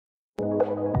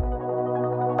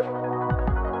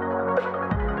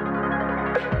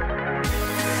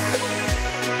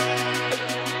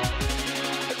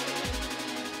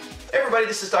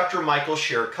everybody, this is Dr. Michael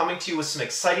Scherer coming to you with some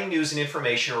exciting news and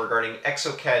information regarding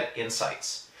exocad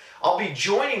insights. I'll be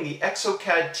joining the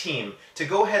exocad team to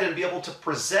go ahead and be able to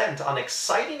present on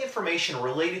exciting information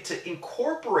related to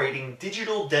incorporating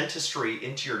digital dentistry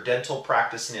into your dental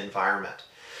practice and environment.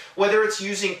 Whether it's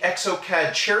using exocad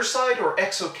chairside or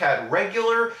exocad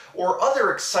regular or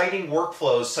other exciting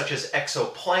workflows such as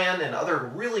exoplan and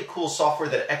other really cool software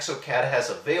that exocad has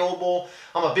available,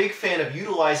 I'm a big fan of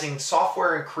utilizing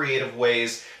software in creative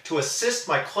ways to assist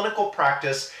my clinical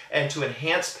practice and to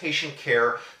enhance patient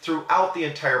care throughout the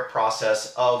entire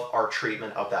process of our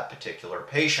treatment of that particular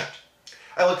patient.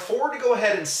 I look forward to go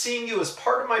ahead and seeing you as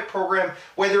part of my program,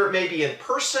 whether it may be in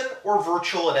person or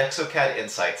virtual at exocad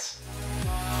Insights.